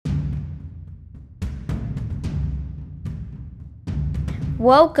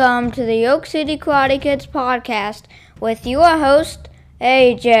Welcome to the Yoke City Karate Kids podcast with your host,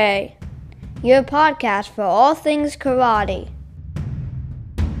 AJ, your podcast for all things karate.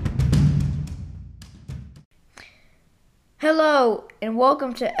 Hello, and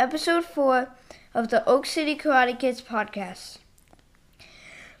welcome to episode 4 of the Oak City Karate Kids podcast.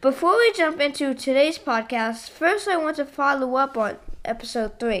 Before we jump into today's podcast, first I want to follow up on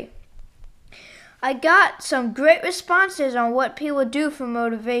episode 3. I got some great responses on what people do for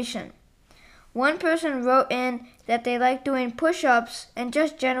motivation. One person wrote in that they like doing push-ups and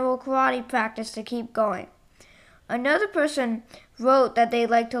just general karate practice to keep going. Another person wrote that they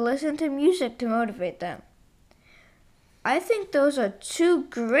like to listen to music to motivate them. I think those are two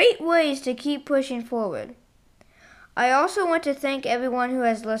great ways to keep pushing forward. I also want to thank everyone who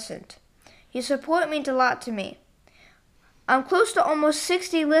has listened. Your support means a lot to me. I'm close to almost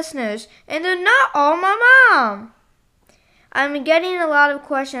 60 listeners, and they're not all my mom. I'm getting a lot of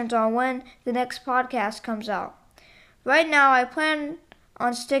questions on when the next podcast comes out. Right now, I plan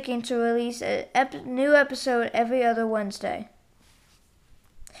on sticking to release a new episode every other Wednesday.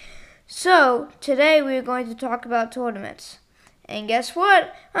 So, today we're going to talk about tournaments. And guess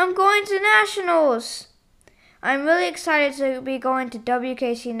what? I'm going to Nationals! I'm really excited to be going to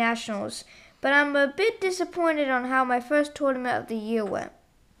WKC Nationals, but I'm a bit disappointed on how my first tournament of the year went.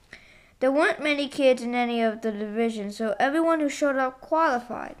 There weren't many kids in any of the divisions, so everyone who showed up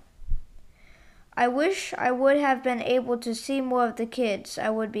qualified. I wish I would have been able to see more of the kids I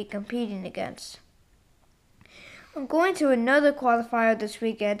would be competing against. I'm going to another qualifier this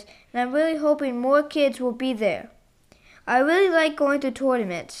weekend, and I'm really hoping more kids will be there. I really like going to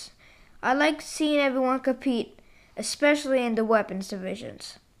tournaments. I like seeing everyone compete, especially in the weapons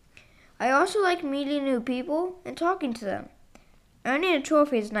divisions. I also like meeting new people and talking to them. Earning a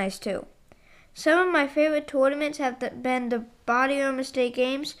trophy is nice too. Some of my favorite tournaments have been the Body Armor State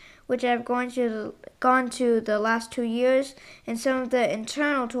Games, which I've gone to the last 2 years, and some of the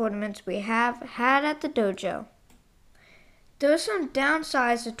internal tournaments we have had at the dojo. There are some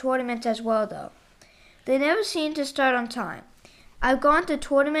downsides to tournaments as well though. They never seem to start on time. I've gone to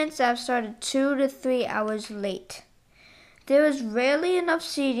tournaments that have started 2 to 3 hours late. There is rarely enough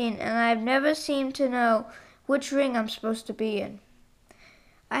seating, and I've never seemed to know which ring I'm supposed to be in.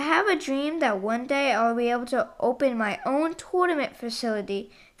 I have a dream that one day I'll be able to open my own tournament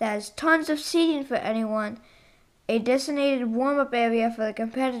facility that has tons of seating for anyone, a designated warm-up area for the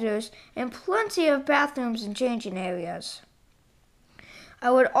competitors, and plenty of bathrooms and changing areas. I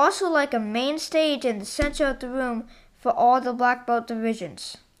would also like a main stage in the center of the room for all the black belt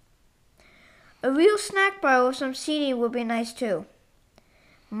divisions. A real snack bar with some seating would be nice too.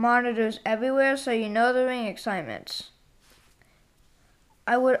 Monitors everywhere so you know the ring excitements.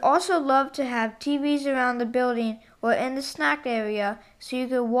 I would also love to have TVs around the building or in the snack area so you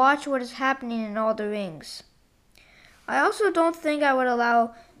could watch what is happening in all the rings. I also don't think I would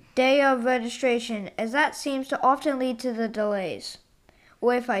allow day of registration, as that seems to often lead to the delays.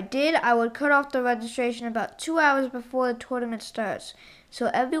 Or if I did, I would cut off the registration about 2 hours before the tournament starts,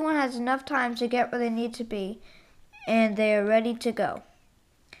 so everyone has enough time to get where they need to be, and they are ready to go.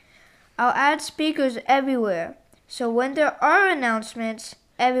 I'll add speakers everywhere, so when there are announcements,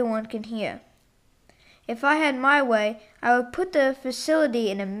 everyone can hear. If I had my way, I would put the facility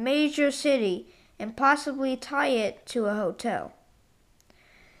in a major city and possibly tie it to a hotel.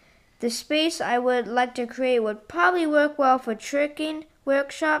 The space I would like to create would probably work well for tricking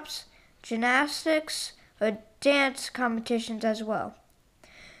workshops, gymnastics, or dance competitions as well.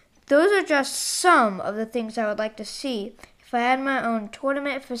 Those are just some of the things I would like to see if I had my own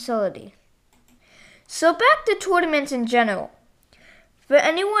tournament facility. So back to tournaments in general. For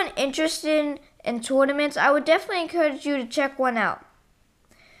anyone interested in tournaments, I would definitely encourage you to check one out.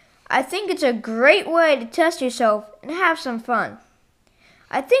 I think it's a great way to test yourself and have some fun.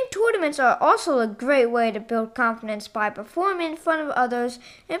 I think tournaments are also a great way to build confidence by performing in front of others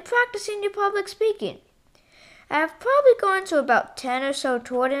and practicing your public speaking. I have probably gone to about 10 or so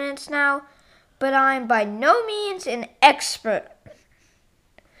tournaments now, but I'm by no means an expert.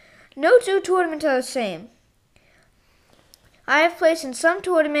 No two tournaments are the same. I have placed in some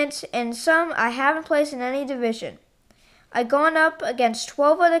tournaments, and some I haven't placed in any division. I've gone up against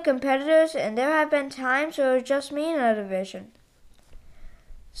 12 other competitors, and there have been times where it was just me in a division.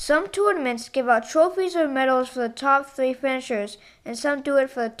 Some tournaments give out trophies or medals for the top 3 finishers, and some do it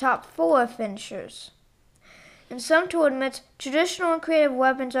for the top 4 finishers. In some tournaments, traditional and creative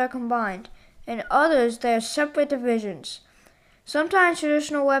weapons are combined. In others, they are separate divisions. Sometimes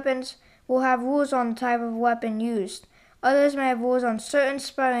traditional weapons will have rules on the type of weapon used. Others may have rules on certain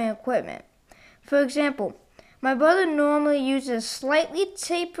sparring equipment. For example, My brother normally uses a slightly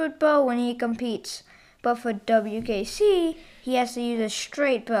tapered bow when he competes, but for WKC, he has to use a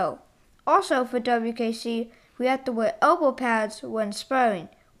straight bow. Also for WKC, we have to wear elbow pads when sparring,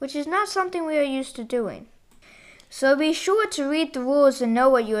 which is not something we are used to doing. So be sure to read the rules and know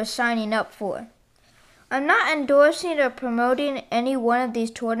what you are signing up for. I'm not endorsing or promoting any one of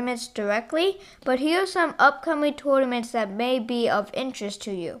these tournaments directly, but here are some upcoming tournaments that may be of interest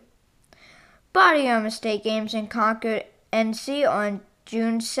to you. Body Armor State Games in Concord, NC on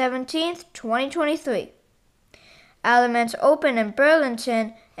June 17th, 2023. Alamance Open in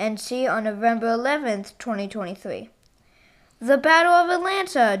Burlington, NC on November 11th, 2023. The Battle of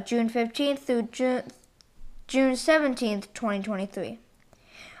Atlanta, June 15th through June 17th, 2023.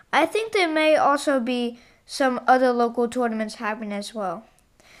 I think there may also be some other local tournaments happening as well.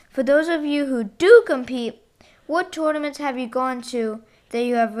 For those of you who do compete, what tournaments have you gone to that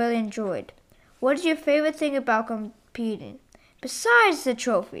you have really enjoyed? What is your favorite thing about competing, besides the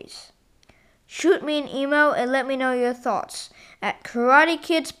trophies? Shoot me an email and let me know your thoughts at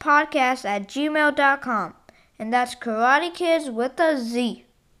karatekidspodcast@gmail.com. And that's Karate Kids with a Z.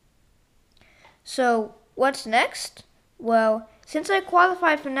 So, what's next? Well, since I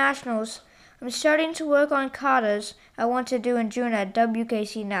qualified for nationals, I'm starting to work on katas I want to do in June at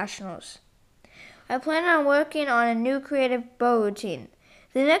WKC Nationals. I plan on working on a new creative bow routine.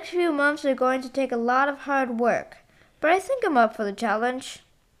 The next few months are going to take a lot of hard work, but I think I'm up for the challenge.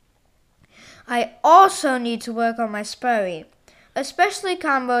 I also need to work on my sparring, especially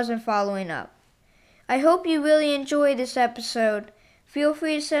combos and following up. I hope you really enjoyed this episode. Feel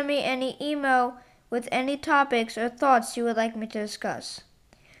free to send me any email with any topics or thoughts you would like me to discuss.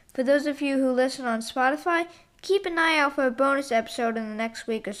 For those of you who listen on Spotify, keep an eye out for a bonus episode in the next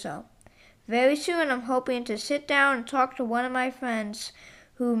week or so. Very soon I'm hoping to sit down and talk to one of my friends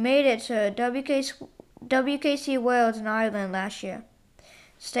who made it to WKC Wales in Ireland last year.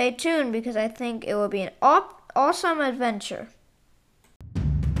 Stay tuned because I think it will be an awesome adventure.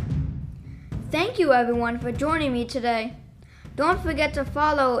 Thank you everyone for joining me today. Don't forget to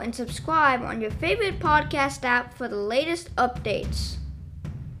follow and subscribe on your favorite podcast app for the latest updates.